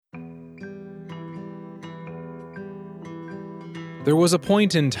There was a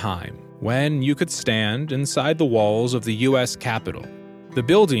point in time when you could stand inside the walls of the U.S. Capitol, the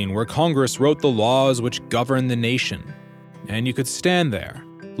building where Congress wrote the laws which govern the nation, and you could stand there,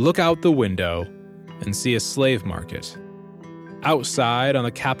 look out the window, and see a slave market. Outside on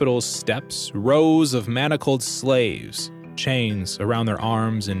the Capitol's steps, rows of manacled slaves, chains around their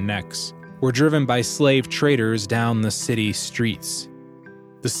arms and necks, were driven by slave traders down the city streets.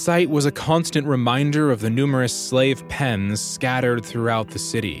 The sight was a constant reminder of the numerous slave pens scattered throughout the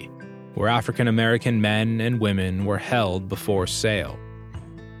city, where African American men and women were held before sale.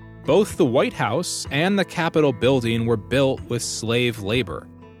 Both the White House and the Capitol building were built with slave labor.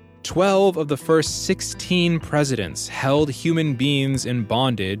 12 of the first 16 presidents held human beings in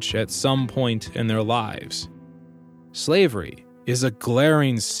bondage at some point in their lives. Slavery is a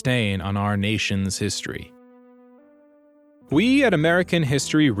glaring stain on our nation's history. We at American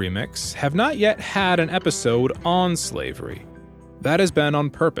History Remix have not yet had an episode on slavery. That has been on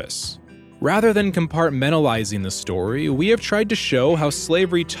purpose. Rather than compartmentalizing the story, we have tried to show how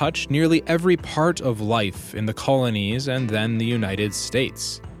slavery touched nearly every part of life in the colonies and then the United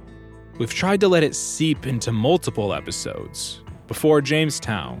States. We've tried to let it seep into multiple episodes. Before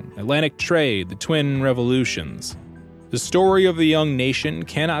Jamestown, Atlantic Trade, the Twin Revolutions. The story of the young nation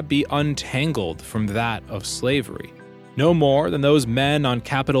cannot be untangled from that of slavery. No more than those men on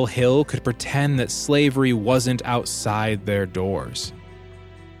Capitol Hill could pretend that slavery wasn't outside their doors.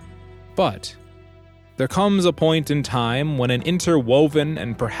 But there comes a point in time when an interwoven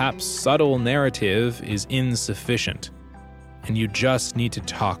and perhaps subtle narrative is insufficient, and you just need to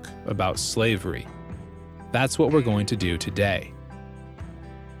talk about slavery. That's what we're going to do today.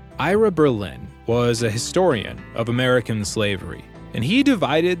 Ira Berlin was a historian of American slavery, and he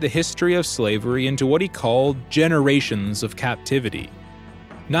divided the history of slavery into what he called generations of captivity.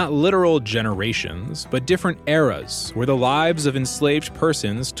 Not literal generations, but different eras where the lives of enslaved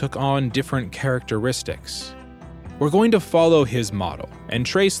persons took on different characteristics. We're going to follow his model and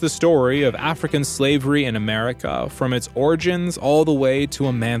trace the story of African slavery in America from its origins all the way to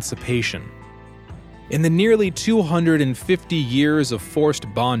emancipation. In the nearly 250 years of forced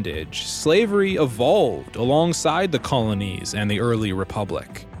bondage, slavery evolved alongside the colonies and the early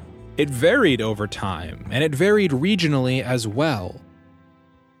republic. It varied over time, and it varied regionally as well.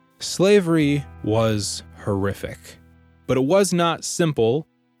 Slavery was horrific, but it was not simple,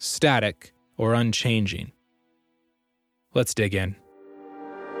 static, or unchanging. Let's dig in.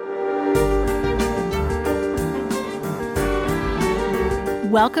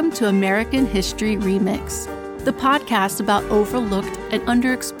 Welcome to American History Remix, the podcast about overlooked and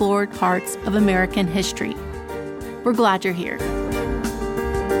underexplored parts of American history. We're glad you're here.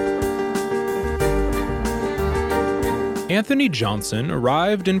 Anthony Johnson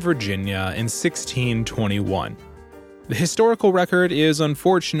arrived in Virginia in 1621. The historical record is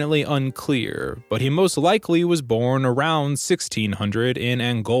unfortunately unclear, but he most likely was born around 1600 in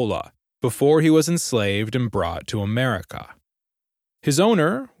Angola, before he was enslaved and brought to America. His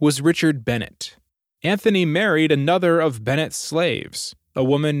owner was Richard Bennett. Anthony married another of Bennett's slaves, a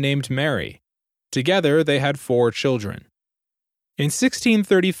woman named Mary. Together, they had 4 children. In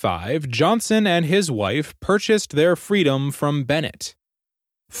 1635, Johnson and his wife purchased their freedom from Bennett.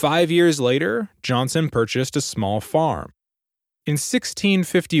 5 years later, Johnson purchased a small farm. In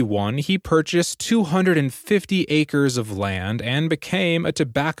 1651, he purchased 250 acres of land and became a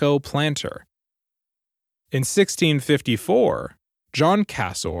tobacco planter. In 1654, John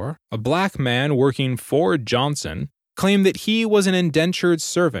Cassor, a black man working for Johnson, claimed that he was an indentured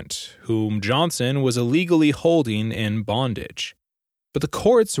servant whom Johnson was illegally holding in bondage. But the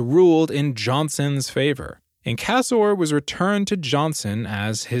courts ruled in Johnson's favor, and Cassor was returned to Johnson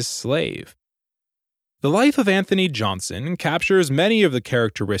as his slave. The life of Anthony Johnson captures many of the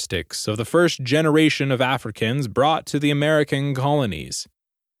characteristics of the first generation of Africans brought to the American colonies.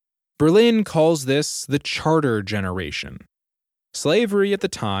 Berlin calls this the charter generation. Slavery at the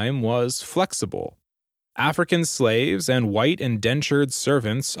time was flexible. African slaves and white indentured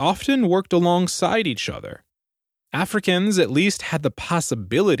servants often worked alongside each other. Africans at least had the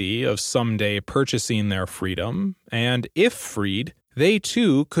possibility of someday purchasing their freedom, and if freed, they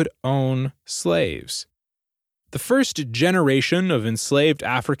too could own slaves. The first generation of enslaved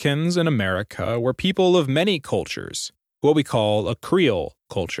Africans in America were people of many cultures, what we call a Creole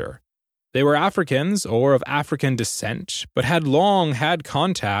culture. They were Africans or of African descent, but had long had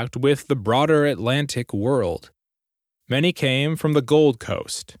contact with the broader Atlantic world. Many came from the Gold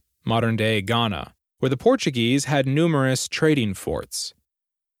Coast, modern-day Ghana, where the Portuguese had numerous trading forts.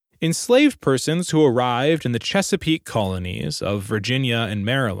 Enslaved persons who arrived in the Chesapeake colonies of Virginia and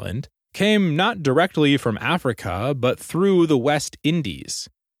Maryland came not directly from Africa, but through the West Indies.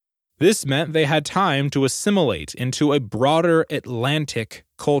 This meant they had time to assimilate into a broader Atlantic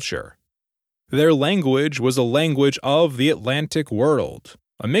culture. Their language was a language of the Atlantic world,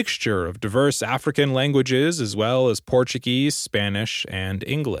 a mixture of diverse African languages as well as Portuguese, Spanish, and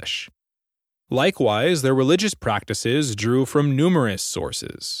English. Likewise, their religious practices drew from numerous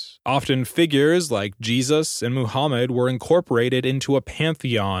sources. Often figures like Jesus and Muhammad were incorporated into a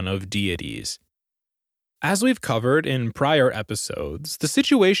pantheon of deities. As we've covered in prior episodes, the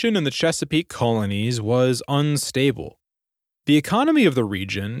situation in the Chesapeake colonies was unstable. The economy of the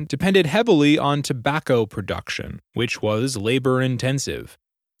region depended heavily on tobacco production, which was labor-intensive.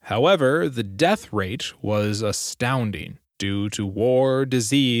 However, the death rate was astounding due to war,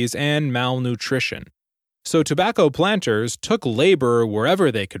 disease, and malnutrition. So tobacco planters took labor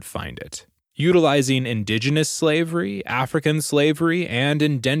wherever they could find it, utilizing indigenous slavery, African slavery, and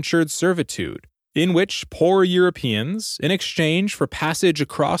indentured servitude, in which poor Europeans, in exchange for passage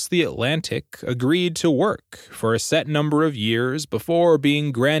across the Atlantic, agreed to work for a set number of years before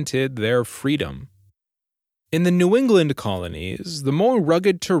being granted their freedom. In the New England colonies, the more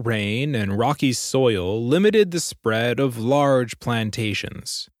rugged terrain and rocky soil limited the spread of large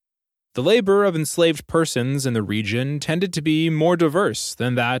plantations. The labor of enslaved persons in the region tended to be more diverse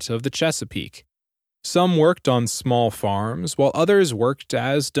than that of the Chesapeake. Some worked on small farms, while others worked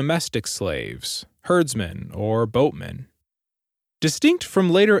as domestic slaves, herdsmen, or boatmen. Distinct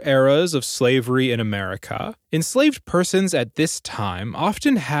from later eras of slavery in America, enslaved persons at this time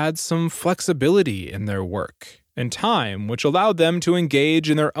often had some flexibility in their work and time, which allowed them to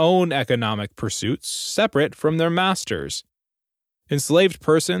engage in their own economic pursuits separate from their masters. Enslaved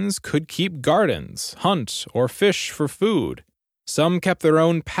persons could keep gardens, hunt, or fish for food. Some kept their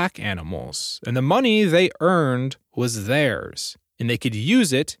own pack animals, and the money they earned was theirs, and they could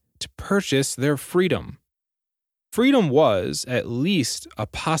use it to purchase their freedom. Freedom was, at least, a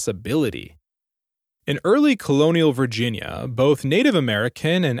possibility. In early colonial Virginia, both Native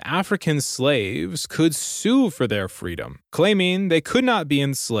American and African slaves could sue for their freedom, claiming they could not be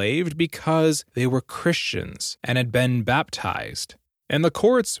enslaved because they were Christians and had been baptized, and the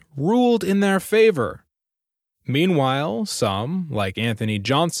courts ruled in their favor. Meanwhile, some, like Anthony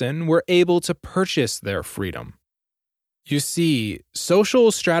Johnson, were able to purchase their freedom. You see,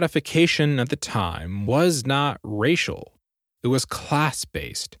 social stratification at the time was not racial. It was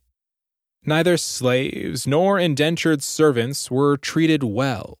class-based. Neither slaves nor indentured servants were treated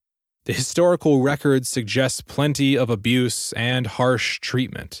well. The historical record suggests plenty of abuse and harsh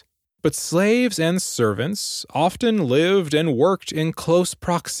treatment. But slaves and servants often lived and worked in close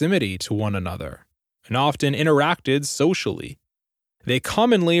proximity to one another, and often interacted socially. They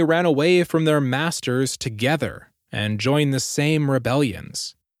commonly ran away from their masters together and joined the same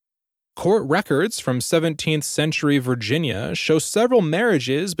rebellions. Court records from 17th century Virginia show several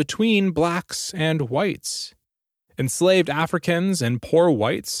marriages between blacks and whites. Enslaved Africans and poor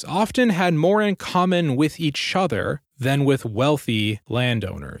whites often had more in common with each other than with wealthy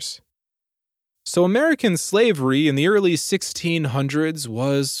landowners. So American slavery in the early 1600s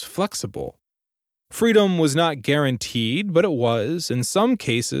was flexible. Freedom was not guaranteed, but it was, in some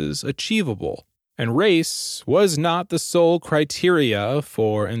cases, achievable. And race was not the sole criteria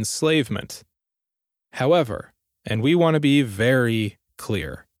for enslavement. However, and we want to be very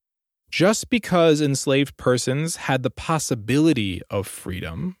clear, just because enslaved persons had the possibility of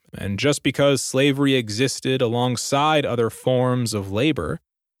freedom, and just because slavery existed alongside other forms of labor,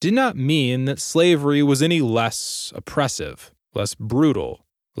 did not mean that slavery was any less oppressive, less brutal,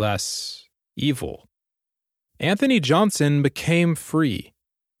 less evil. Anthony Johnson became free,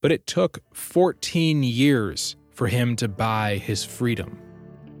 but it took 14 years for him to buy his freedom.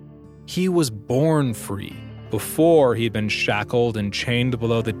 He was born free before he'd been shackled and chained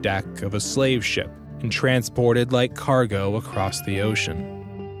below the deck of a slave ship and transported like cargo across the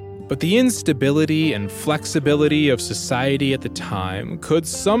ocean. But the instability and flexibility of society at the time could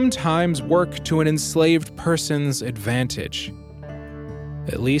sometimes work to an enslaved person's advantage,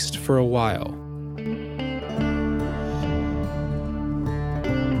 at least for a while.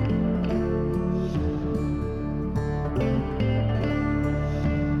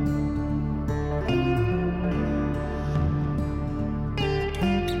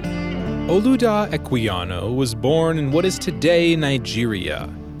 Oluda Equiano was born in what is today Nigeria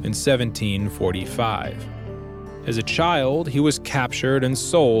in 1745. As a child, he was captured and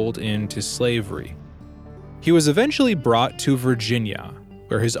sold into slavery. He was eventually brought to Virginia,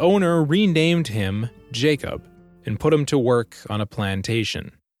 where his owner renamed him Jacob and put him to work on a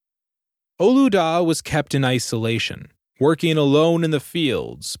plantation. Oluda was kept in isolation, working alone in the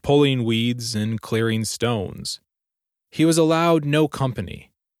fields, pulling weeds and clearing stones. He was allowed no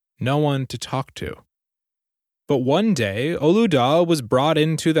company, no one to talk to. But one day, Oluda was brought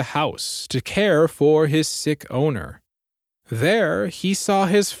into the house to care for his sick owner. There, he saw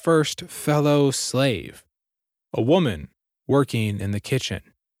his first fellow slave, a woman working in the kitchen.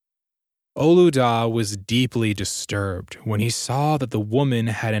 Oluda was deeply disturbed when he saw that the woman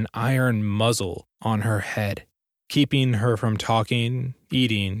had an iron muzzle on her head, keeping her from talking,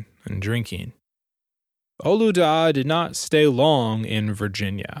 eating, and drinking. Oluda did not stay long in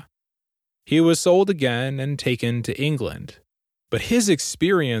Virginia. He was sold again and taken to England, but his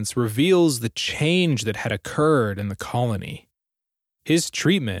experience reveals the change that had occurred in the colony. His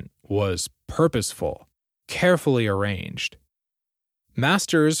treatment was purposeful, carefully arranged.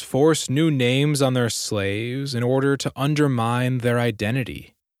 Masters forced new names on their slaves in order to undermine their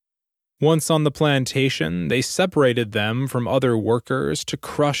identity. Once on the plantation, they separated them from other workers to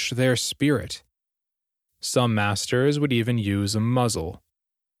crush their spirit. Some masters would even use a muzzle.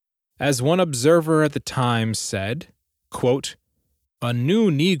 As one observer at the time said, quote, "A new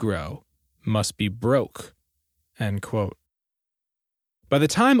Negro must be broke," end quote. By the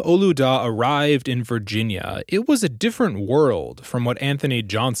time Oluda arrived in Virginia, it was a different world from what Anthony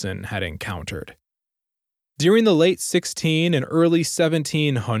Johnson had encountered. During the late 16 and early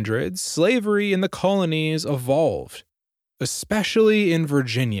 1700s, slavery in the colonies evolved, especially in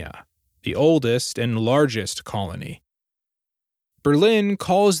Virginia, the oldest and largest colony. Berlin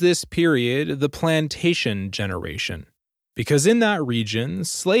calls this period the plantation generation, because in that region,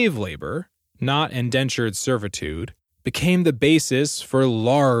 slave labor, not indentured servitude, became the basis for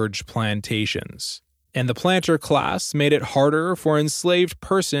large plantations, and the planter class made it harder for enslaved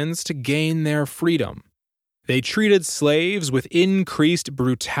persons to gain their freedom. They treated slaves with increased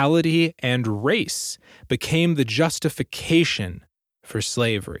brutality, and race became the justification for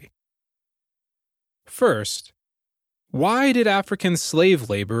slavery. First, why did African slave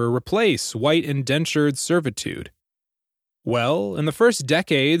labor replace white indentured servitude? Well, in the first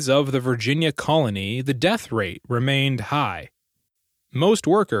decades of the Virginia colony, the death rate remained high. Most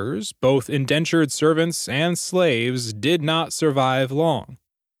workers, both indentured servants and slaves, did not survive long.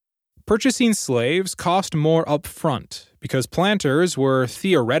 Purchasing slaves cost more up front because planters were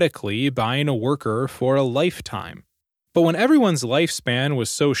theoretically buying a worker for a lifetime. But when everyone's lifespan was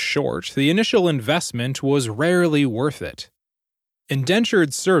so short, the initial investment was rarely worth it.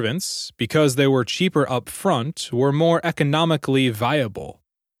 Indentured servants, because they were cheaper up front, were more economically viable.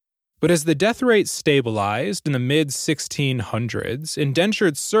 But as the death rate stabilized in the mid-1600s,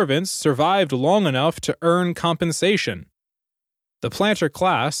 indentured servants survived long enough to earn compensation. The planter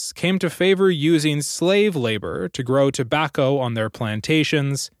class came to favor using slave labor to grow tobacco on their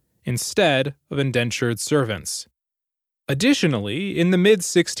plantations instead of indentured servants. Additionally, in the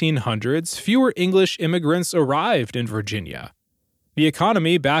mid-1600s, fewer English immigrants arrived in Virginia. The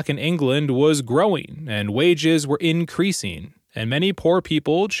economy back in England was growing, and wages were increasing, and many poor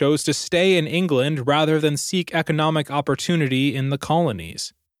people chose to stay in England rather than seek economic opportunity in the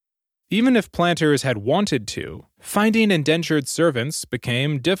colonies. Even if planters had wanted to, finding indentured servants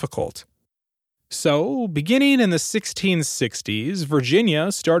became difficult. So, beginning in the 1660s,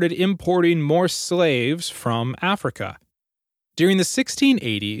 Virginia started importing more slaves from Africa. During the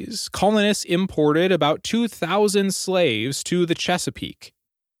 1680s, colonists imported about 2,000 slaves to the Chesapeake.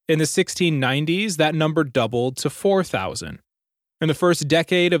 In the 1690s, that number doubled to 4,000. In the first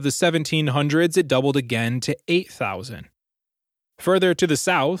decade of the 1700s, it doubled again to 8,000. Further to the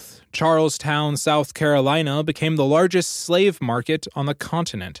south, Charlestown, South Carolina became the largest slave market on the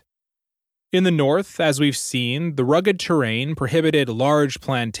continent. In the north, as we've seen, the rugged terrain prohibited large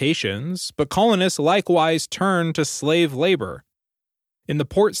plantations, but colonists likewise turned to slave labor. In the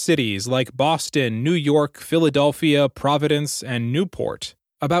port cities like Boston, New York, Philadelphia, Providence, and Newport,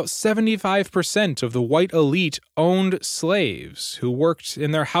 about 75% of the white elite owned slaves who worked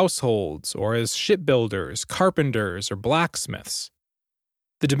in their households or as shipbuilders, carpenters, or blacksmiths.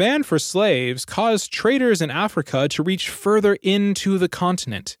 The demand for slaves caused traders in Africa to reach further into the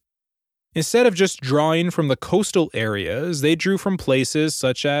continent. Instead of just drawing from the coastal areas, they drew from places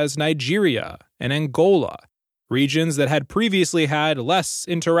such as Nigeria and Angola, regions that had previously had less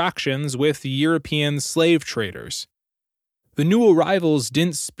interactions with European slave traders. The new arrivals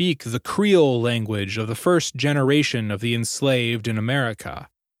didn't speak the Creole language of the first generation of the enslaved in America,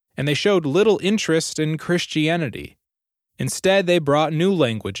 and they showed little interest in Christianity. Instead, they brought new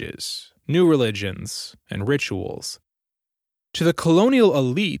languages, new religions, and rituals. To the colonial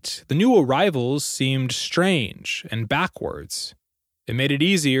elite, the new arrivals seemed strange and backwards. It made it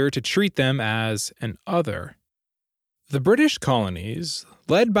easier to treat them as an other. The British colonies,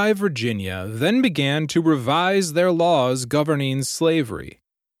 led by Virginia, then began to revise their laws governing slavery.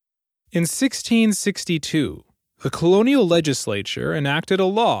 In 1662, the colonial legislature enacted a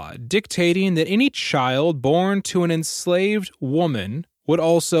law dictating that any child born to an enslaved woman would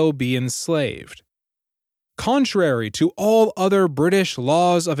also be enslaved. Contrary to all other British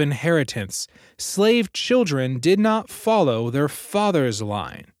laws of inheritance, slave children did not follow their father's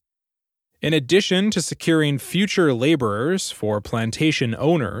line. In addition to securing future laborers for plantation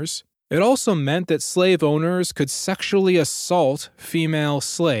owners, it also meant that slave owners could sexually assault female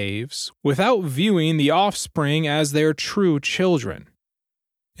slaves without viewing the offspring as their true children.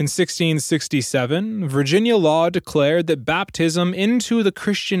 In 1667, Virginia law declared that baptism into the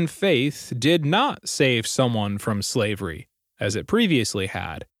Christian faith did not save someone from slavery, as it previously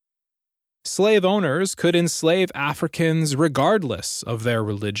had. Slave owners could enslave Africans regardless of their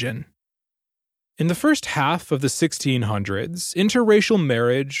religion. In the first half of the 1600s, interracial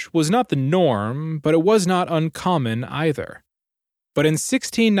marriage was not the norm, but it was not uncommon either. But in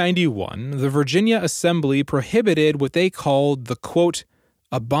 1691, the Virginia Assembly prohibited what they called the, quote,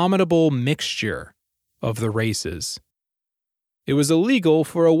 abominable mixture of the races. It was illegal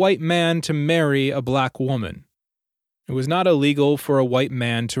for a white man to marry a black woman. It was not illegal for a white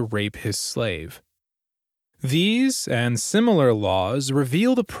man to rape his slave. These and similar laws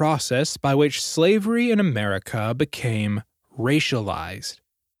reveal the process by which slavery in America became racialized.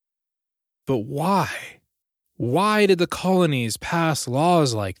 But why? Why did the colonies pass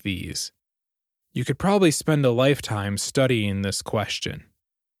laws like these? You could probably spend a lifetime studying this question.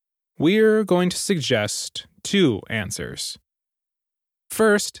 We're going to suggest two answers.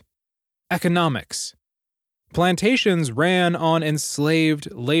 First, economics. Plantations ran on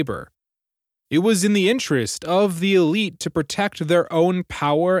enslaved labor. It was in the interest of the elite to protect their own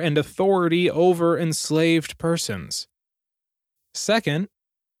power and authority over enslaved persons. Second,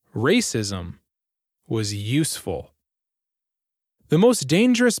 racism was useful. The most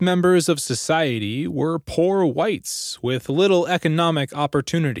dangerous members of society were poor whites with little economic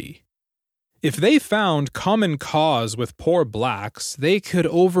opportunity. If they found common cause with poor blacks, they could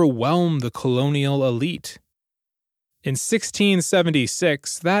overwhelm the colonial elite. In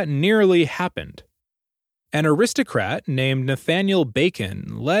 1676, that nearly happened. An aristocrat named Nathaniel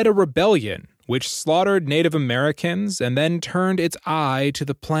Bacon led a rebellion which slaughtered Native Americans and then turned its eye to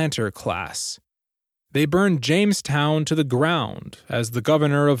the planter class. They burned Jamestown to the ground as the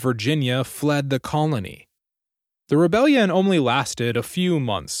governor of Virginia fled the colony. The rebellion only lasted a few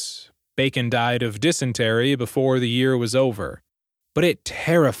months. Bacon died of dysentery before the year was over, but it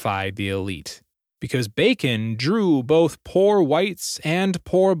terrified the elite, because Bacon drew both poor whites and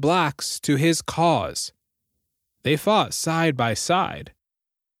poor blacks to his cause. They fought side by side.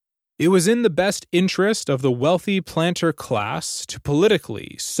 It was in the best interest of the wealthy planter class to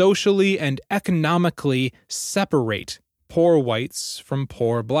politically, socially, and economically separate poor whites from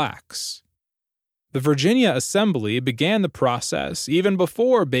poor blacks. The Virginia Assembly began the process even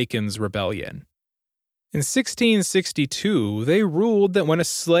before Bacon's rebellion. In 1662, they ruled that when a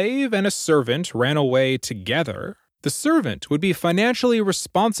slave and a servant ran away together, the servant would be financially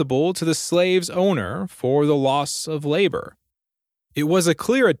responsible to the slave's owner for the loss of labor. It was a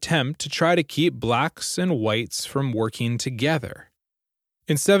clear attempt to try to keep blacks and whites from working together.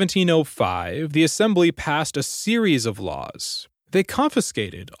 In 1705, the Assembly passed a series of laws. They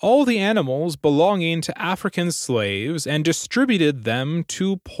confiscated all the animals belonging to African slaves and distributed them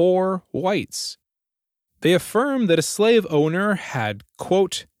to poor whites. They affirmed that a slave owner had,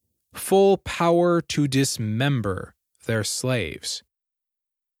 quote, full power to dismember their slaves.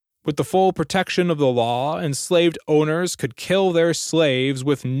 With the full protection of the law, enslaved owners could kill their slaves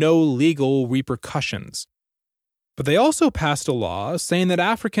with no legal repercussions. But they also passed a law saying that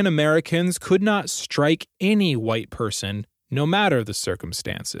African Americans could not strike any white person, no matter the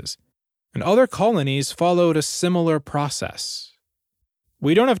circumstances. And other colonies followed a similar process.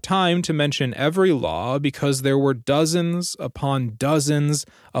 We don't have time to mention every law because there were dozens upon dozens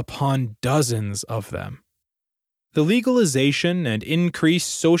upon dozens of them. The legalization and increased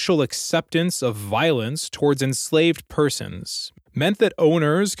social acceptance of violence towards enslaved persons meant that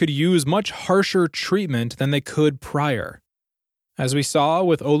owners could use much harsher treatment than they could prior. As we saw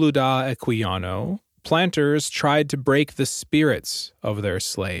with Olaudah Equiano, planters tried to break the spirits of their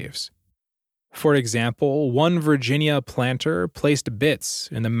slaves. For example, one Virginia planter placed bits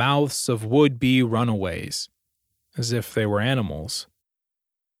in the mouths of would-be runaways, as if they were animals.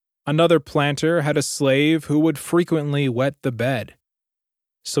 Another planter had a slave who would frequently wet the bed,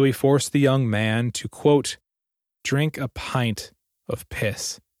 so he forced the young man to, quote, drink a pint of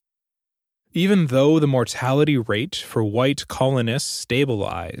piss. Even though the mortality rate for white colonists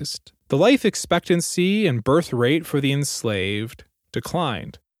stabilized, the life expectancy and birth rate for the enslaved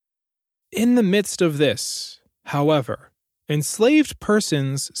declined. In the midst of this, however, enslaved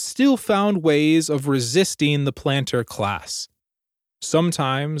persons still found ways of resisting the planter class,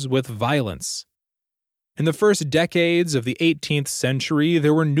 sometimes with violence. In the first decades of the 18th century,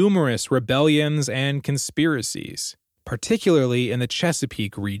 there were numerous rebellions and conspiracies, particularly in the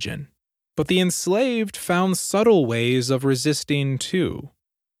Chesapeake region. But the enslaved found subtle ways of resisting too.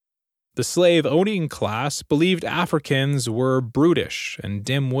 The slave-owning class believed Africans were brutish and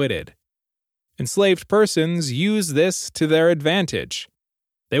dim-witted. Enslaved persons used this to their advantage.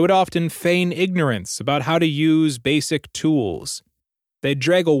 They would often feign ignorance about how to use basic tools. They'd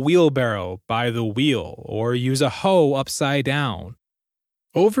drag a wheelbarrow by the wheel or use a hoe upside down.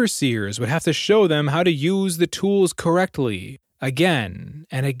 Overseers would have to show them how to use the tools correctly, again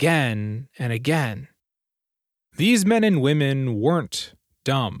and again and again. These men and women weren't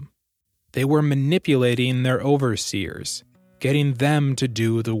dumb. They were manipulating their overseers, getting them to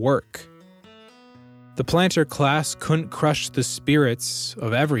do the work. The planter class couldn't crush the spirits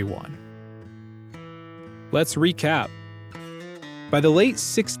of everyone. Let's recap. By the late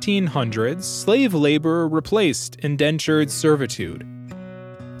 1600s, slave labor replaced indentured servitude.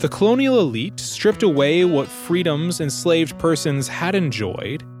 The colonial elite stripped away what freedoms enslaved persons had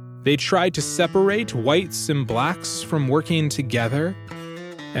enjoyed. They tried to separate whites and blacks from working together,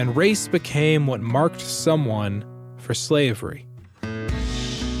 and race became what marked someone for slavery.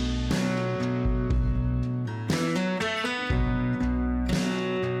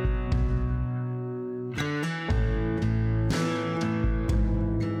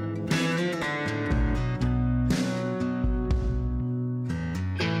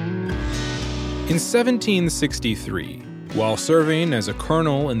 In 1763, while serving as a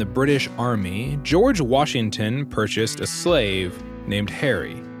colonel in the British Army, George Washington purchased a slave named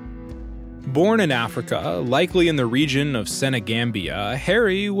Harry. Born in Africa, likely in the region of Senegambia,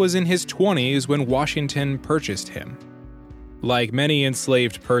 Harry was in his 20s when Washington purchased him. Like many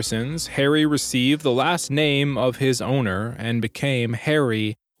enslaved persons, Harry received the last name of his owner and became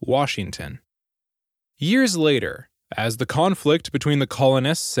Harry Washington. Years later, as the conflict between the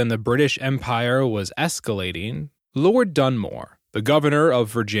colonists and the British Empire was escalating, Lord Dunmore, the governor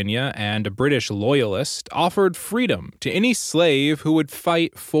of Virginia and a British loyalist, offered freedom to any slave who would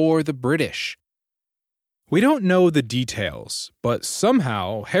fight for the British. We don't know the details, but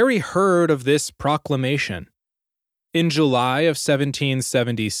somehow Harry heard of this proclamation. In July of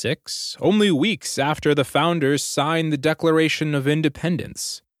 1776, only weeks after the founders signed the Declaration of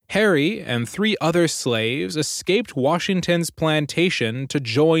Independence, Harry and 3 other slaves escaped Washington's plantation to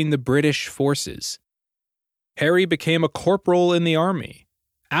join the British forces. Harry became a corporal in the army.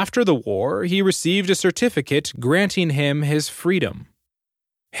 After the war, he received a certificate granting him his freedom.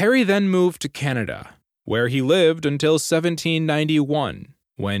 Harry then moved to Canada, where he lived until 1791,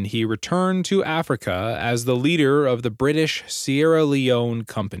 when he returned to Africa as the leader of the British Sierra Leone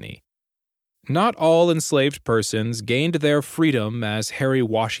Company. Not all enslaved persons gained their freedom as Harry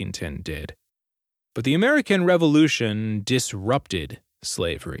Washington did. But the American Revolution disrupted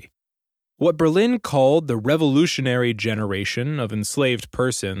slavery. What Berlin called the revolutionary generation of enslaved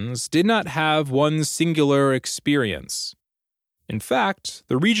persons did not have one singular experience. In fact,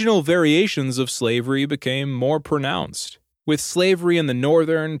 the regional variations of slavery became more pronounced, with slavery in the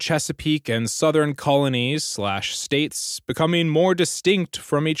northern, Chesapeake, and southern colonies/states becoming more distinct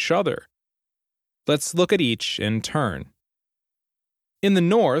from each other. Let's look at each in turn. In the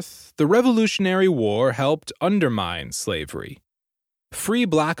North, the Revolutionary War helped undermine slavery. Free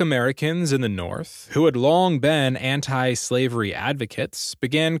black Americans in the North, who had long been anti-slavery advocates,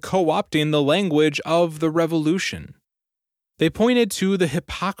 began co-opting the language of the Revolution. They pointed to the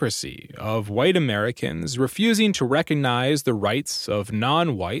hypocrisy of white Americans refusing to recognize the rights of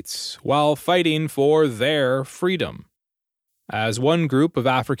non-whites while fighting for their freedom. As one group of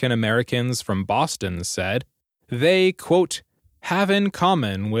African Americans from Boston said, they, quote, have in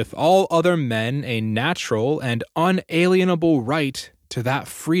common with all other men a natural and unalienable right to that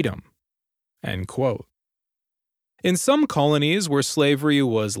freedom, end quote. In some colonies where slavery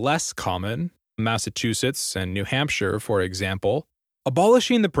was less common, Massachusetts and New Hampshire, for example,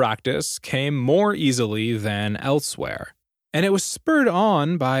 abolishing the practice came more easily than elsewhere, and it was spurred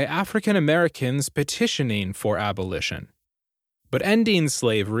on by African Americans petitioning for abolition. But ending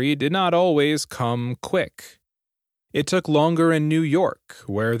slavery did not always come quick. It took longer in New York,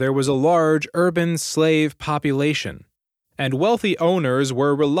 where there was a large urban slave population, and wealthy owners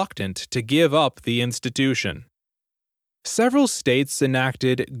were reluctant to give up the institution. several states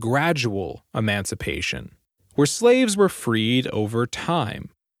enacted gradual emancipation, where slaves were freed over time.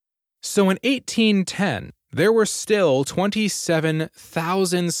 So in 1810, there were still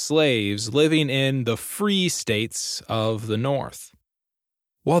 27,000 slaves living in the free states of the North.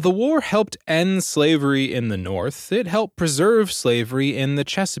 While the war helped end slavery in the North, it helped preserve slavery in the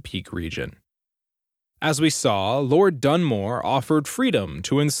Chesapeake region. As we saw, Lord Dunmore offered freedom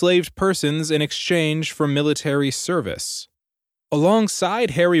to enslaved persons in exchange for military service.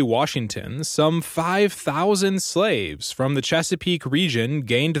 Alongside Harry Washington, some 5,000 slaves from the Chesapeake region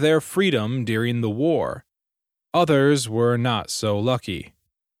gained their freedom during the war. Others were not so lucky.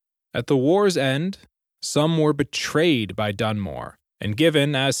 At the war's end, some were betrayed by Dunmore and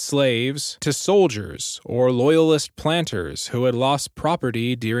given as slaves to soldiers or loyalist planters who had lost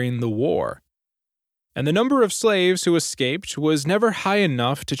property during the war. And the number of slaves who escaped was never high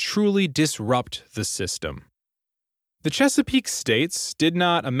enough to truly disrupt the system. The Chesapeake states did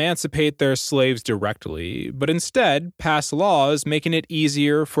not emancipate their slaves directly, but instead passed laws making it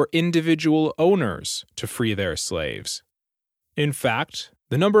easier for individual owners to free their slaves. In fact,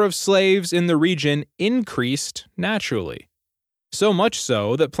 the number of slaves in the region increased naturally, so much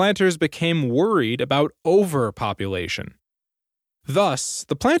so that planters became worried about overpopulation. Thus,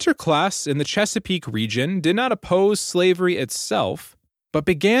 the planter class in the Chesapeake region did not oppose slavery itself, but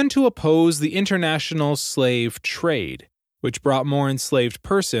began to oppose the international slave trade, which brought more enslaved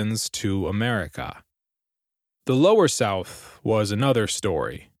persons to America. The Lower South was another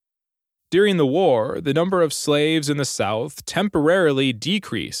story. During the war, the number of slaves in the South temporarily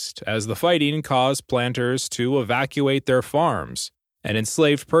decreased as the fighting caused planters to evacuate their farms, and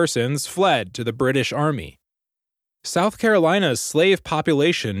enslaved persons fled to the British Army. South Carolina's slave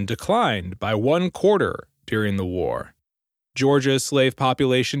population declined by 1/4 during the war. Georgia's slave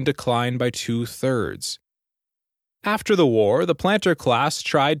population declined by 2/3. After the war, the planter class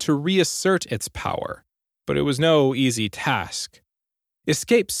tried to reassert its power, but it was no easy task.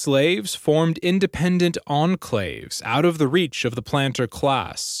 Escaped slaves formed independent enclaves out of the reach of the planter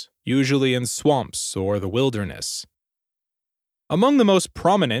class, usually in swamps or the wilderness. Among the most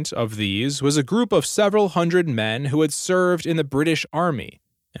prominent of these was a group of several hundred men who had served in the British Army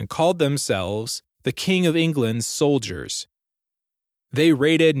and called themselves the King of England's soldiers. They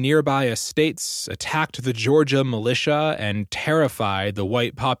raided nearby estates, attacked the Georgia militia, and terrified the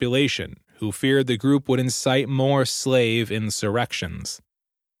white population, who feared the group would incite more slave insurrections.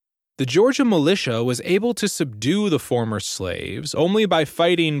 The Georgia militia was able to subdue the former slaves only by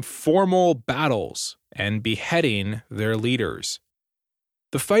fighting formal battles and beheading their leaders.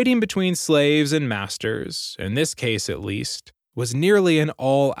 The fighting between slaves and masters, in this case at least, was nearly an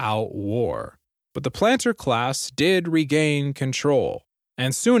all-out war, but the planter class did regain control,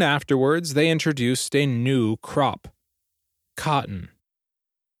 and soon afterwards they introduced a new crop: cotton.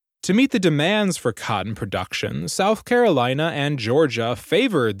 To meet the demands for cotton production, South Carolina and Georgia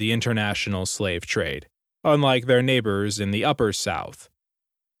favored the international slave trade, unlike their neighbors in the Upper South.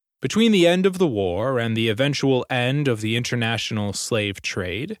 Between the end of the war and the eventual end of the international slave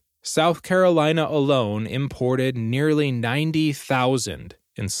trade, South Carolina alone imported nearly 90,000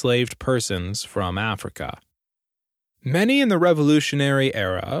 enslaved persons from Africa. Many in the Revolutionary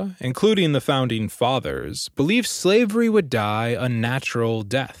era, including the Founding Fathers, believed slavery would die a natural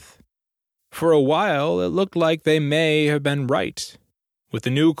death. For a while, it looked like they may have been right. With the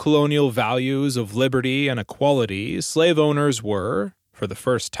new colonial values of liberty and equality, slave owners were, for the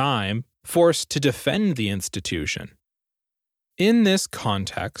first time, forced to defend the institution. In this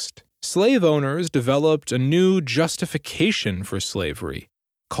context, slave owners developed a new justification for slavery,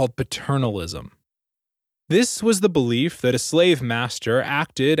 called paternalism. This was the belief that a slave master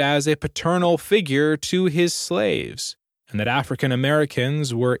acted as a paternal figure to his slaves, and that African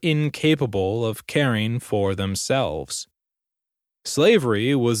Americans were incapable of caring for themselves.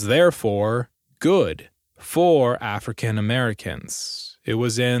 Slavery was therefore good for African Americans. It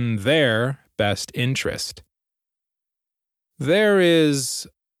was in their best interest. There is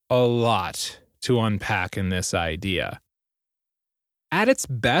a lot to unpack in this idea. At its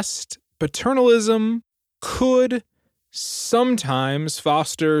best, paternalism could sometimes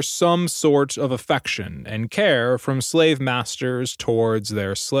foster some sort of affection and care from slave masters towards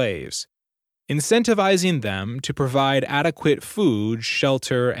their slaves, incentivizing them to provide adequate food,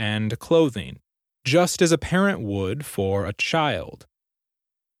 shelter, and clothing, just as a parent would for a child.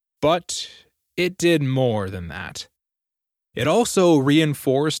 But it did more than that. It also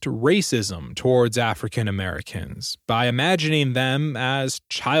reinforced racism towards African Americans by imagining them as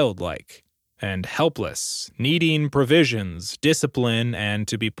childlike and helpless, needing provisions, discipline, and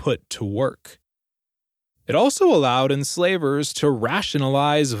to be put to work. It also allowed enslavers to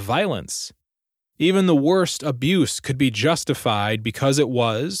rationalize violence. Even the worst abuse could be justified because it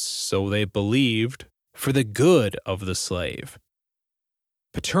was, so they believed, for the good of the slave.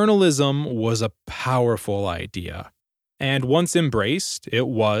 Paternalism was a powerful idea, and once embraced, it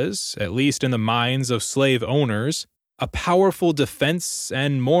was, at least in the minds of slave owners, a powerful defense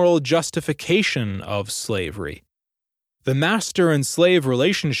and moral justification of slavery. The master and slave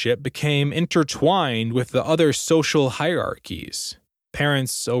relationship became intertwined with the other social hierarchies: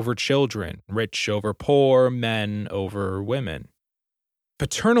 parents over children, rich over poor, men over women.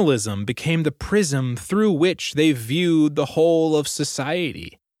 Paternalism became the prism through which they viewed the whole of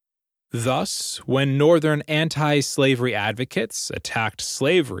society. Thus, when Northern anti-slavery advocates attacked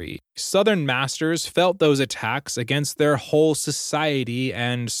slavery, Southern masters felt those attacks against their whole society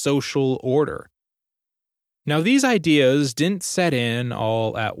and social order. Now, these ideas didn't set in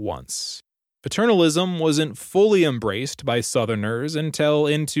all at once. Paternalism wasn't fully embraced by Southerners until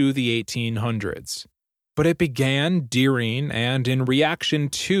into the 1800s, but it began during and in reaction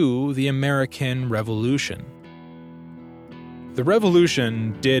to the American Revolution. The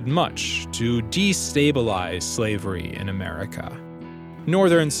Revolution did much to destabilize slavery in America.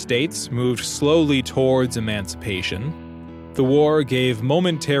 Northern states moved slowly towards emancipation. The war gave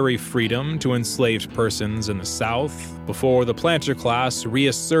momentary freedom to enslaved persons in the South before the planter class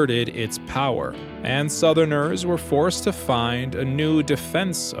reasserted its power, and Southerners were forced to find a new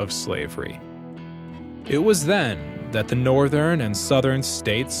defense of slavery. It was then that the Northern and Southern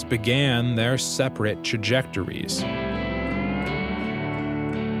states began their separate trajectories.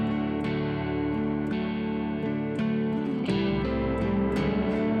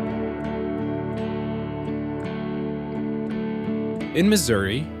 In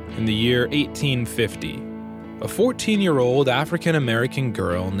Missouri, in the year 1850, a 14-year-old African-American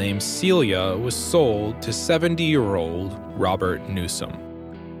girl named Celia was sold to 70-year-old Robert Newsom.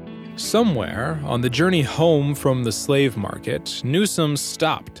 Somewhere on the journey home from the slave market, Newsom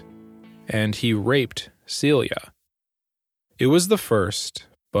stopped, and he raped Celia. It was the first,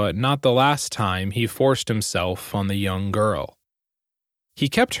 but not the last time he forced himself on the young girl. He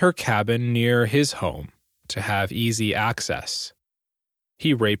kept her cabin near his home to have easy access.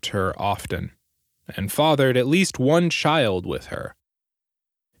 He raped her often, and fathered at least one child with her.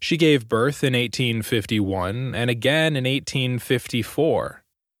 She gave birth in 1851 and again in 1854.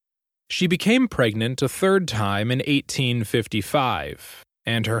 She became pregnant a third time in 1855,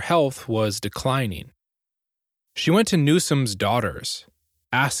 and her health was declining. She went to Newsom's daughters,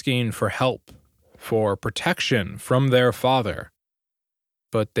 asking for help, for protection from their father,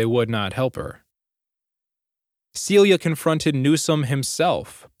 but they would not help her. Celia confronted Newsom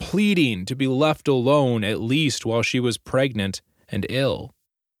himself, pleading to be left alone at least while she was pregnant and ill.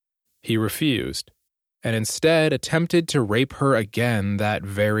 He refused, and instead attempted to rape her again that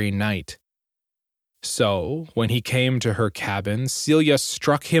very night. So, when he came to her cabin, Celia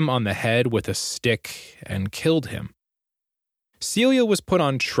struck him on the head with a stick and killed him. Celia was put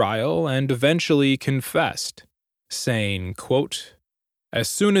on trial and eventually confessed, saying, quote, "As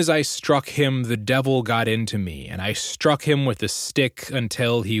soon as I struck him, the devil got into me, and I struck him with a stick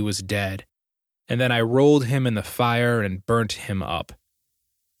until he was dead. And then I rolled him in the fire and burnt him up."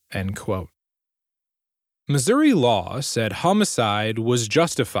 End quote. Missouri law said homicide was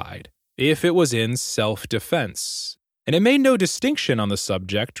justified if it was in self-defense, and it made no distinction on the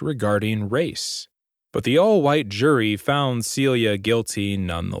subject regarding race. But the all-white jury found Celia guilty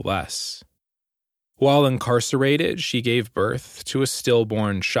nonetheless. While incarcerated, she gave birth to a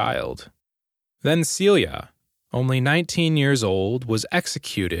stillborn child. Then Celia, only 19 years old, was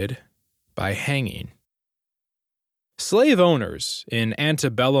executed by hanging. Slave owners in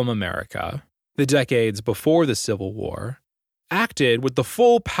antebellum America, the decades before the Civil War, acted with the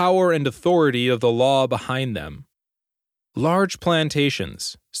full power and authority of the law behind them. Large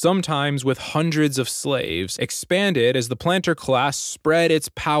plantations, sometimes with hundreds of slaves, expanded as the planter class spread its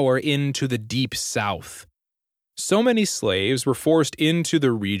power into the deep South. So many slaves were forced into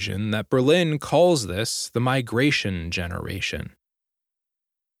the region that Berlin calls this the migration generation.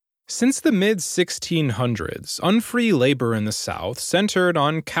 Since the mid-1600s, unfree labor in the South centered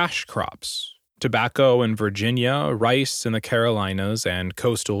on cash crops: tobacco in Virginia, rice in the Carolinas, and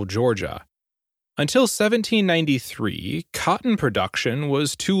coastal Georgia. Until 1793, cotton production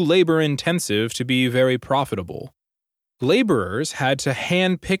was too labor-intensive to be very profitable. Laborers had to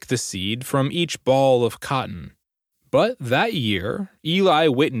hand-pick the seed from each ball of cotton. But that year, Eli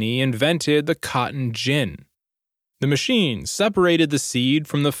Whitney invented the cotton gin. The machine separated the seed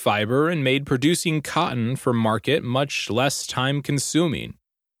from the fiber and made producing cotton for market much less time-consuming.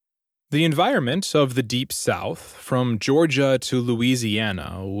 The environment of the Deep South, from Georgia to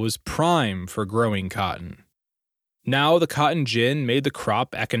Louisiana, was prime for growing cotton. Now the cotton gin made the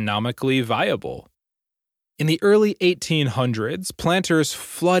crop economically viable. In the early 1800s, planters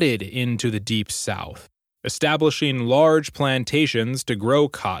flooded into the Deep South, establishing large plantations to grow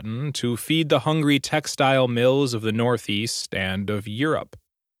cotton to feed the hungry textile mills of the Northeast and of Europe.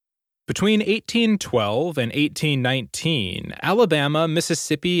 Between 1812 and 1819, Alabama,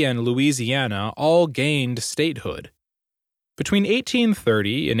 Mississippi, and Louisiana all gained statehood. Between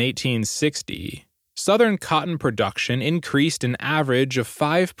 1830 and 1860, Southern cotton production increased an average of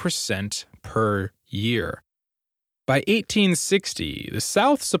 5% per year. By 1860, the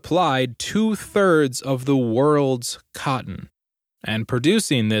South supplied 2/3 of the world's cotton, and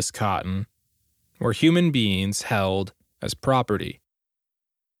producing this cotton were human beings held as property.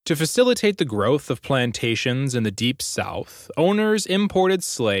 To facilitate the growth of plantations in the Deep South, owners imported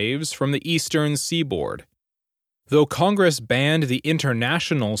slaves from the eastern seaboard. Though Congress banned the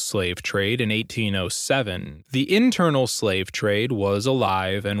international slave trade in 1807, the internal slave trade was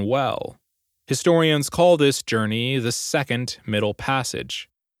alive and well. Historians call this journey the Second Middle Passage.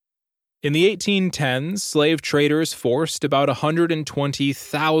 In the 1810s, slave traders forced about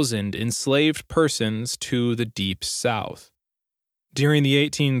 120,000 enslaved persons to the Deep South. During the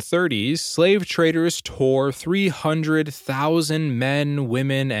 1830s, slave traders tore 300,000 men,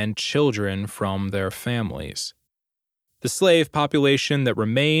 women, and children from their families. The slave population that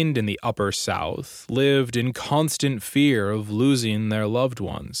remained in the Upper South lived in constant fear of losing their loved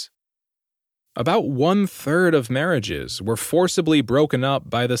ones. About 1/3 of marriages were forcibly broken up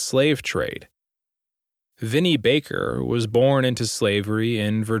by the slave trade. Vinnie Baker was born into slavery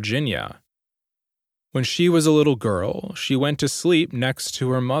in Virginia. When she was a little girl, she went to sleep next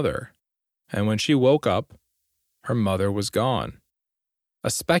to her mother, and when she woke up, her mother was gone. A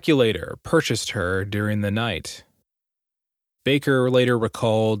speculator purchased her during the night. Baker later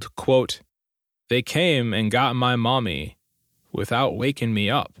recalled, quote, "They came and got my mommy without waking me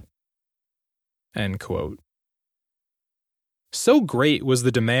up." End quote. So great was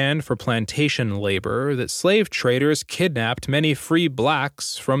the demand for plantation labor that slave traders kidnapped many free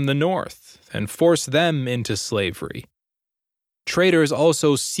blacks from the North and forced them into slavery. Traders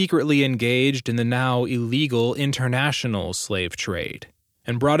also secretly engaged in the now illegal international slave trade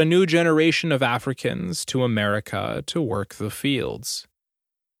and brought a new generation of Africans to America to work the fields.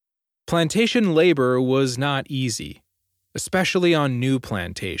 Plantation labor was not easy, especially on new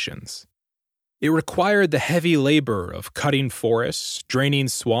plantations. It required the heavy labor of cutting forests, draining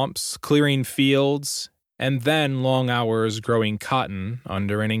swamps, clearing fields, and then long hours growing cotton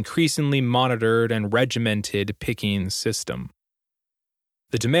under an increasingly monitored and regimented picking system.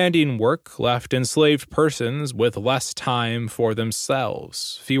 The demanding work left enslaved persons with less time for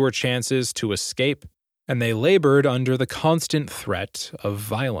themselves, fewer chances to escape, and they labored under the constant threat of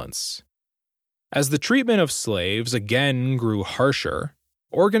violence. As the treatment of slaves again grew harsher,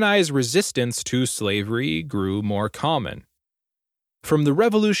 organized resistance to slavery grew more common. From the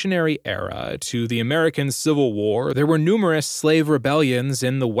Revolutionary Era to the American Civil War, there were numerous slave rebellions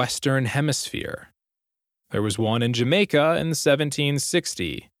in the Western Hemisphere. There was one in Jamaica in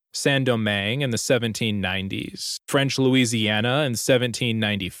 1760, Saint-Domingue in the 1790s, French Louisiana in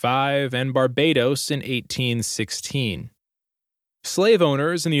 1795, and Barbados in 1816. Slave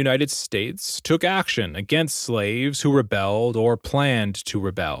owners in the United States took action against slaves who rebelled or planned to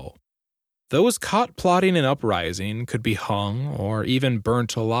rebel. Those caught plotting an uprising could be hung or even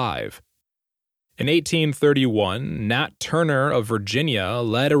burnt alive. In 1831, Nat Turner of Virginia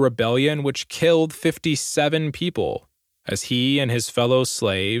led a rebellion which killed 57 people as he and his fellow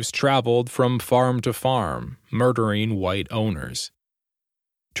slaves traveled from farm to farm, murdering white owners.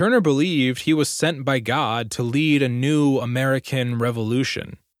 Turner believed he was sent by God to lead a new American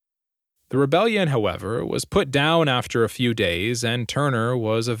revolution. The rebellion, however, was put down after a few days, and Turner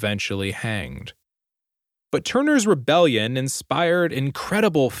was eventually hanged. But Turner's rebellion inspired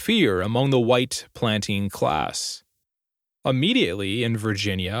incredible fear among the white planting class. Immediately in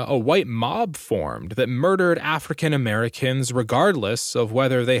Virginia, a white mob formed that murdered African Americans regardless of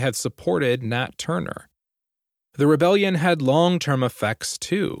whether they had supported Nat Turner. The rebellion had long-term effects,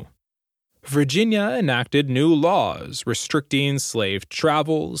 too. Virginia enacted new laws restricting slave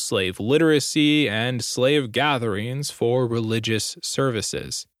travel, slave literacy, and slave gatherings for religious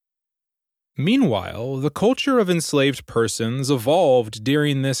services. Meanwhile, the culture of enslaved persons evolved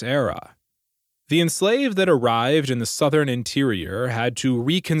during this era. The enslaved that arrived in the southern interior had to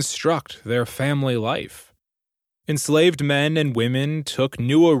reconstruct their family life. Enslaved men and women took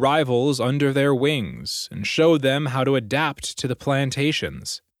new arrivals under their wings and showed them how to adapt to the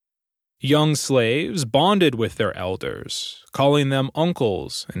plantations. Young slaves bonded with their elders, calling them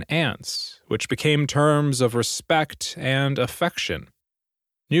uncles and aunts, which became terms of respect and affection.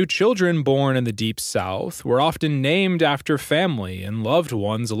 New children born in the Deep South were often named after family and loved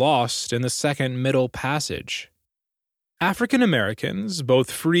ones lost in the Second Middle Passage. African Americans,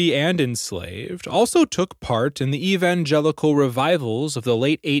 both free and enslaved, also took part in the evangelical revivals of the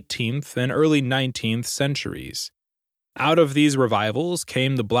late 18th and early 19th centuries. Out of these revivals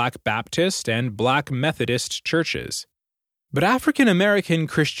came the Black Baptist and Black Methodist churches. But African American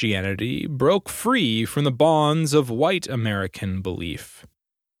Christianity broke free from the bonds of white American belief.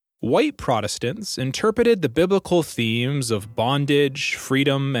 White Protestants interpreted the biblical themes of bondage,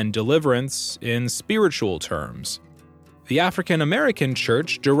 freedom, and deliverance in spiritual terms. The African American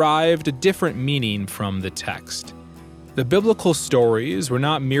church derived a different meaning from the text. The biblical stories were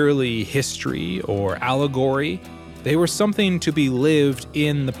not merely history or allegory, they were something to be lived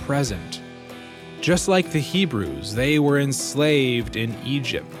in the present. Just like the Hebrews, they were enslaved in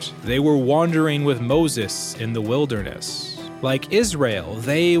Egypt. They were wandering with Moses in the wilderness. Like Israel,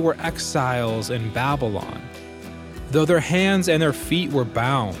 they were exiles in Babylon. Though their hands and their feet were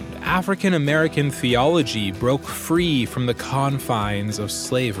bound, African American theology broke free from the confines of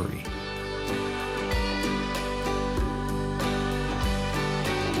slavery.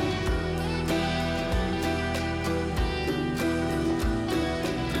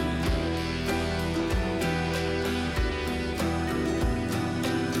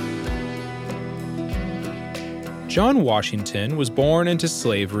 John Washington was born into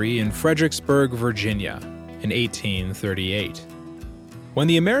slavery in Fredericksburg, Virginia, in 1838. When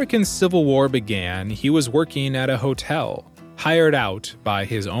the American Civil War began, he was working at a hotel, hired out by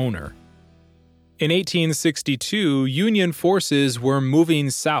his owner. In 1862, Union forces were moving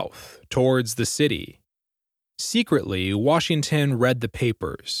south towards the city. Secretly, Washington read the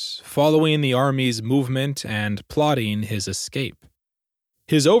papers, following the Army's movement and plotting his escape.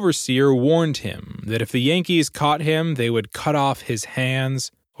 His overseer warned him that if the Yankees caught him, they would cut off his hands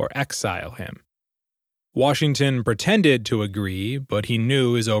or exile him. Washington pretended to agree, but he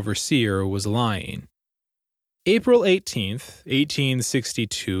knew his overseer was lying. April 18,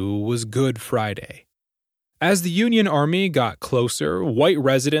 1862 was Good Friday. As the Union Army got closer, white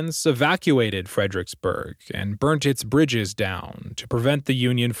residents evacuated Fredericksburg and burnt its bridges down to prevent the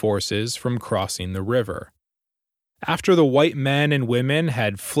Union forces from crossing the river. After the white men and women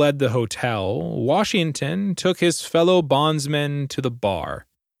had fled the hotel, Washington took his fellow bondsmen to the bar,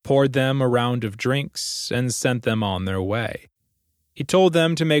 poured them a round of drinks, and sent them on their way. He told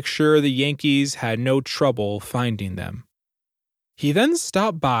them to make sure the Yankees had no trouble finding them. He then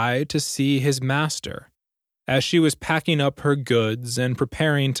stopped by to see his master, as she was packing up her goods and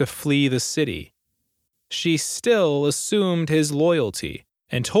preparing to flee the city. She still assumed his loyalty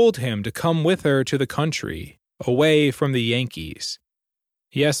and told him to come with her to the country, away from the Yankees.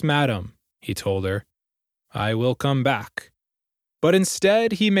 "Yes, madam," he told her, "I will come back." But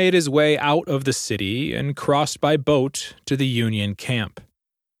instead, he made his way out of the city and crossed by boat to the Union camp.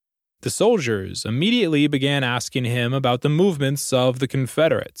 The soldiers immediately began asking him about the movements of the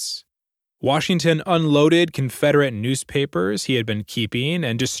Confederates. Washington unloaded Confederate newspapers he had been keeping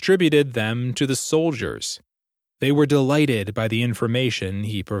and distributed them to the soldiers. They were delighted by the information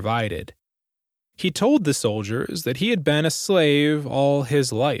he provided. He told the soldiers that he had been a slave all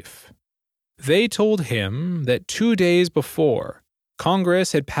his life. They told him that 2 days before,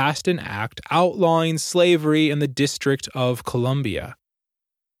 Congress had passed an act outlawing slavery in the District of Columbia.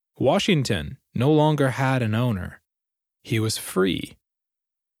 Washington no longer had an owner. He was free.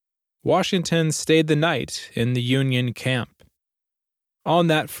 Washington stayed the night in the Union camp. On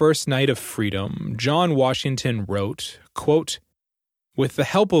that first night of freedom, John Washington wrote, quote, "With the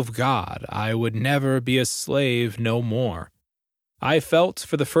help of God, I would never be a slave no more. I felt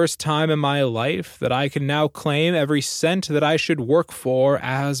for the first time in my life that I could now claim every cent that I should work for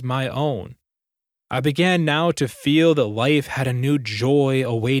as my own. I began now to feel that life had a new joy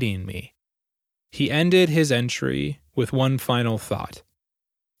awaiting me." He ended his entry with one final thought.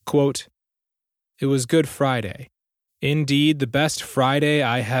 Quote, "It was Good Friday. Indeed, the best Friday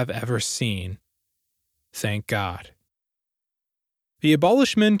I have ever seen. Thank God." The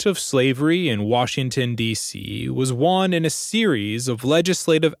abolishment of slavery in Washington, D.C. was one in a series of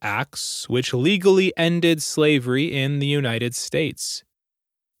legislative acts which legally ended slavery in the United States.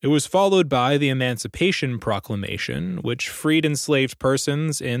 It was followed by the Emancipation Proclamation, which freed enslaved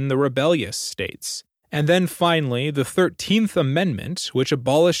persons in the rebellious states, and then finally the 13th Amendment, which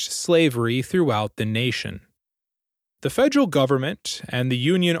abolished slavery throughout the nation. The federal government and the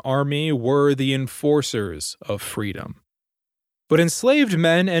Union Army were the enforcers of freedom. But enslaved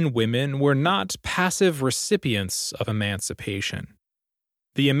men and women were not passive recipients of emancipation.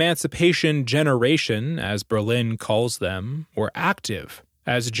 The emancipation generation, as Berlin calls them, were active,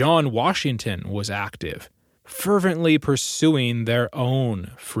 as John Washington was active, fervently pursuing their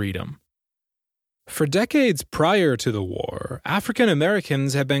own freedom. For decades prior to the war, African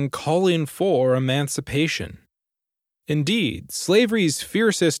Americans had been calling for emancipation. Indeed, slavery's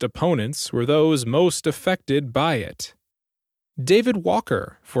fiercest opponents were those most affected by it. David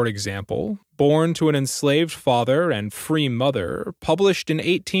Walker, for example, born to an enslaved father and free mother, published in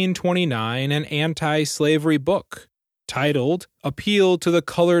 1829 an anti-slavery book titled Appeal to the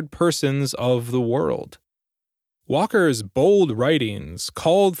Colored Persons of the World. Walker's bold writings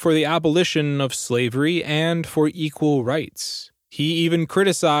called for the abolition of slavery and for equal rights. He even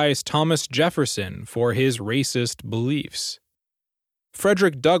criticized Thomas Jefferson for his racist beliefs.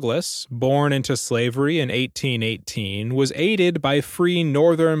 Frederick Douglass, born into slavery in 1818, was aided by free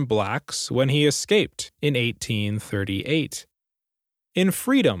Northern blacks when he escaped in 1838. In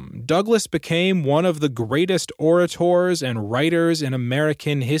freedom, Douglass became one of the greatest orators and writers in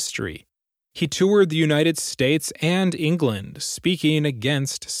American history. He toured the United States and England, speaking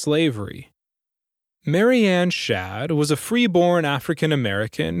against slavery. Mary Ann Shadd was a freeborn African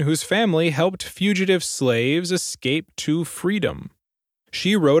American whose family helped fugitive slaves escape to freedom.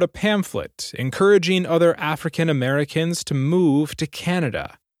 She wrote a pamphlet encouraging other African Americans to move to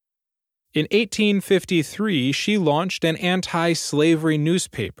Canada. In 1853, she launched an anti-slavery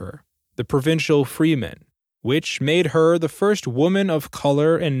newspaper, the Provincial Freeman, which made her the first woman of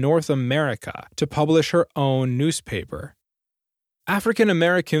color in North America to publish her own newspaper. African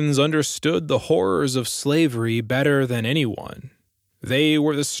Americans understood the horrors of slavery better than anyone. They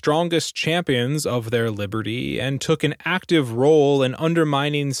were the strongest champions of their liberty and took an active role in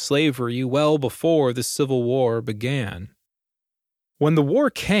undermining slavery well before the Civil War began. When the war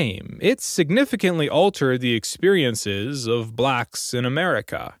came, it significantly altered the experiences of blacks in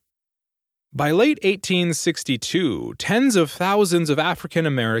America. By late 1862, tens of thousands of African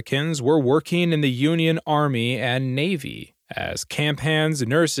Americans were working in the Union Army and Navy as camp hands,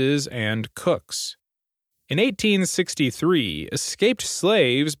 nurses, and cooks. In 1863, escaped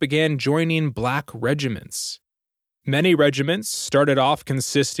slaves began joining black regiments. Many regiments started off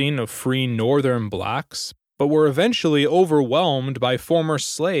consisting of free Northern blacks, but were eventually overwhelmed by former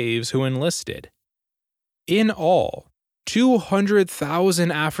slaves who enlisted. In all,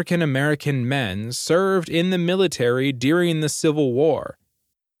 200,000 African American men served in the military during the Civil War,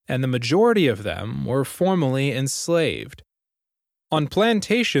 and the majority of them were formerly enslaved. On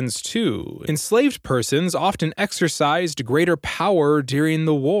plantations, too, enslaved persons often exercised greater power during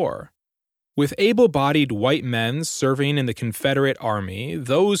the war. With able-bodied white men serving in the Confederate Army,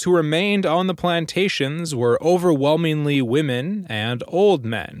 those who remained on the plantations were overwhelmingly women and old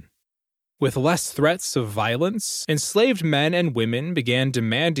men. With less threats of violence, enslaved men and women began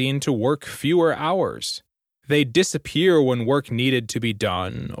demanding to work fewer hours. They'd disappear when work needed to be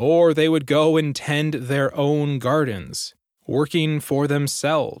done, or they would go and tend their own gardens, working for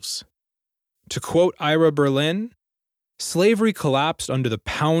themselves. To quote Ira Berlin, slavery collapsed under the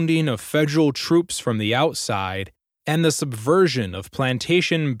pounding of federal troops from the outside and the subversion of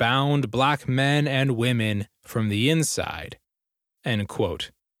plantation-bound black men and women from the inside. End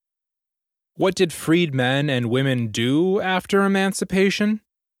quote. What did freedmen and women do after emancipation?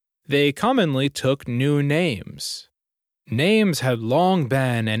 They commonly took new names. Names had long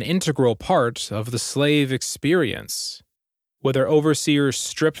been an integral part of the slave experience. Whether overseers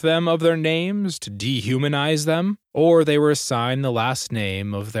stripped them of their names to dehumanize them, or they were assigned the last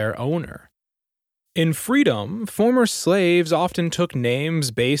name of their owner. In freedom, former slaves often took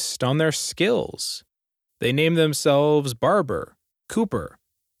names based on their skills. They named themselves Barber, Cooper,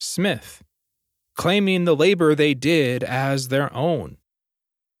 Smith, claiming the labor they did as their own.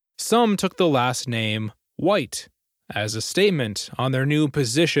 Some took the last name White as a statement on their new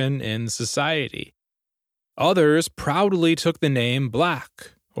position in society. Others proudly took the name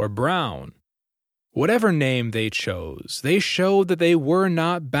Black or Brown. Whatever name they chose, they showed that they were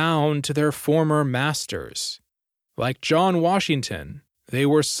not bound to their former masters. Like John Washington, they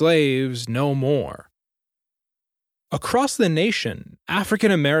were slaves no more. Across the nation,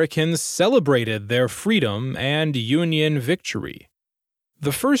 African Americans celebrated their freedom and Union victory.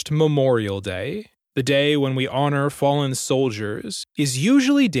 The first Memorial Day, the day when we honor fallen soldiers, is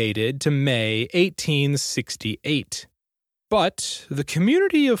usually dated to May 1868. But the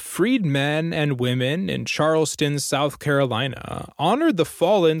community of freedmen and women in Charleston, South Carolina, honored the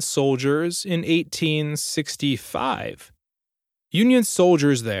fallen soldiers in 1865. Union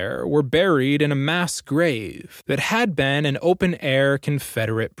soldiers there were buried in a mass grave that had been an open-air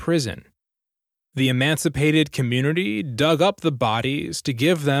Confederate prison. The emancipated community dug up the bodies to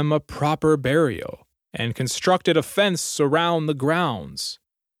give them a proper burial and constructed a fence around the grounds.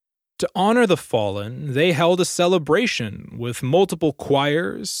 To honor the fallen, they held a celebration with multiple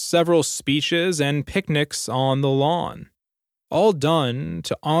choirs, several speeches, and picnics on the lawn, all done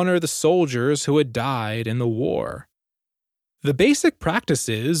to honor the soldiers who had died in the war. The basic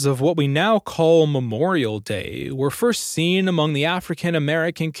practices of what we now call Memorial Day were first seen among the African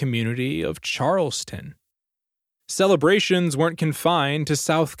American community of Charleston. Celebrations weren't confined to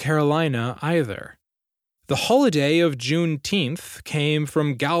South Carolina either. The holiday of Juneteenth came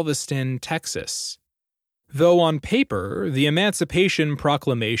from Galveston, Texas. Though on paper, the Emancipation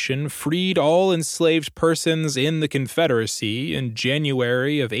Proclamation freed all enslaved persons in the Confederacy in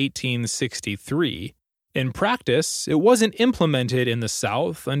January of 1863, in practice, it wasn't implemented in the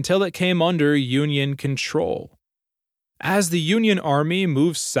South until it came under Union control. As the Union Army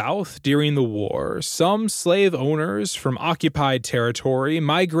moved south during the war, some slave owners from occupied territory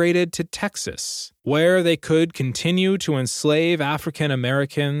migrated to Texas, where they could continue to enslave African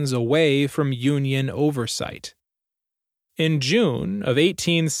Americans away from Union oversight. In June of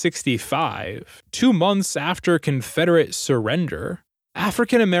 1865, 2 months after Confederate surrender,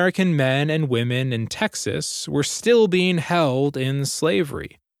 African American men and women in Texas were still being held in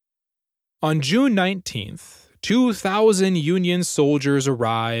slavery. On June 19th, 2,000 Union soldiers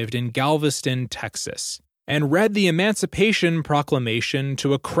arrived in Galveston, Texas, and read the Emancipation Proclamation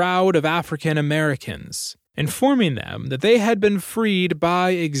to a crowd of African Americans, informing them that they had been freed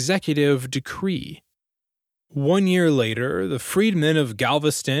by executive decree. 1 year later, the freedmen of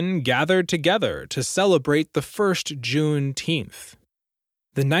Galveston gathered together to celebrate the first Juneteenth.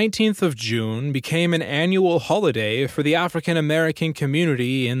 The 19th of June became an annual holiday for the African American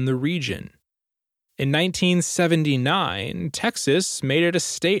community in the region. In 1979, Texas made it a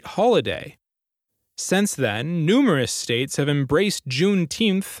state holiday. Since then, numerous states have embraced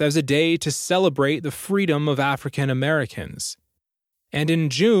Juneteenth as a day to celebrate the freedom of African Americans. And in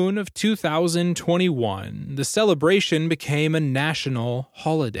June of 2021, the celebration became a national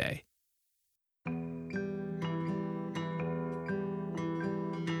holiday.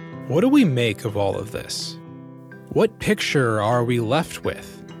 What do we make of all of this? What picture are we left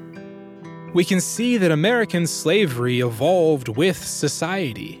with? We can see that American slavery evolved with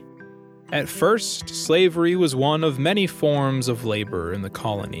society. At first, slavery was one of many forms of labor in the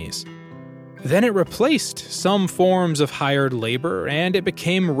colonies. Then it replaced some forms of hired labor, and it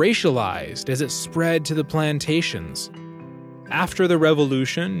became racialized as it spread to the plantations. After the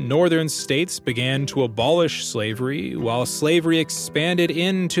Revolution, northern states began to abolish slavery, while slavery expanded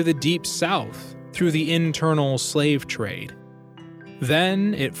into the Deep South through the internal slave trade.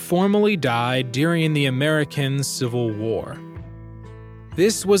 Then it formally died during the American Civil War.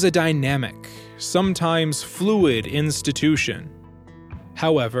 This was a dynamic, sometimes fluid institution.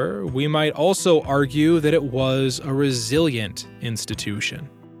 However, we might also argue that it was a resilient institution.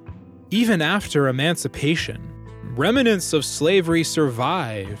 Even after emancipation, remnants of slavery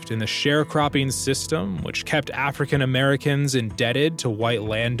survived in the sharecropping system, which kept African Americans indebted to white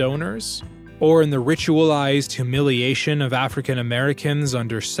landowners, or in the ritualized humiliation of African Americans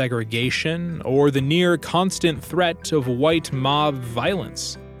under segregation, or the near constant threat of white mob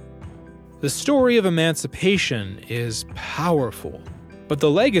violence. The story of emancipation is powerful, but the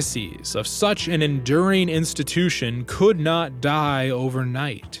legacies of such an enduring institution could not die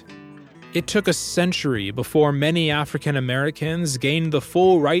overnight. It took a century before many African Americans gained the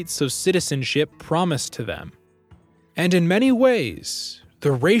full rights of citizenship promised to them. And in many ways,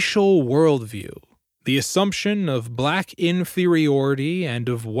 the racial worldview, the assumption of black inferiority and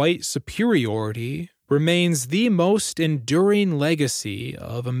of white superiority, remains the most enduring legacy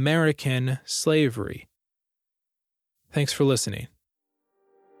of American slavery. Thanks for listening.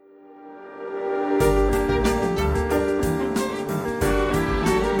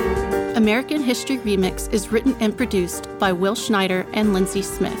 American History Remix is written and produced by Will Schneider and Lindsay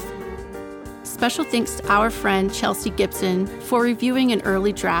Smith. Special thanks to our friend Chelsea Gibson for reviewing an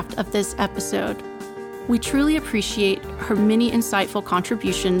early draft of this episode. We truly appreciate her many insightful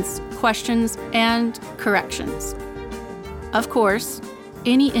contributions, questions, and corrections. Of course,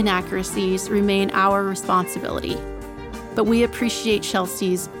 any inaccuracies remain our responsibility, but we appreciate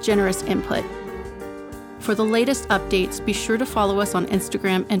Chelsea's generous input. For the latest updates, be sure to follow us on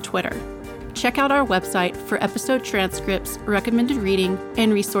Instagram and Twitter. Check out our website for episode transcripts, recommended reading,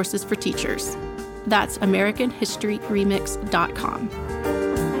 and resources for teachers. That's AmericanHistoryRemix.com.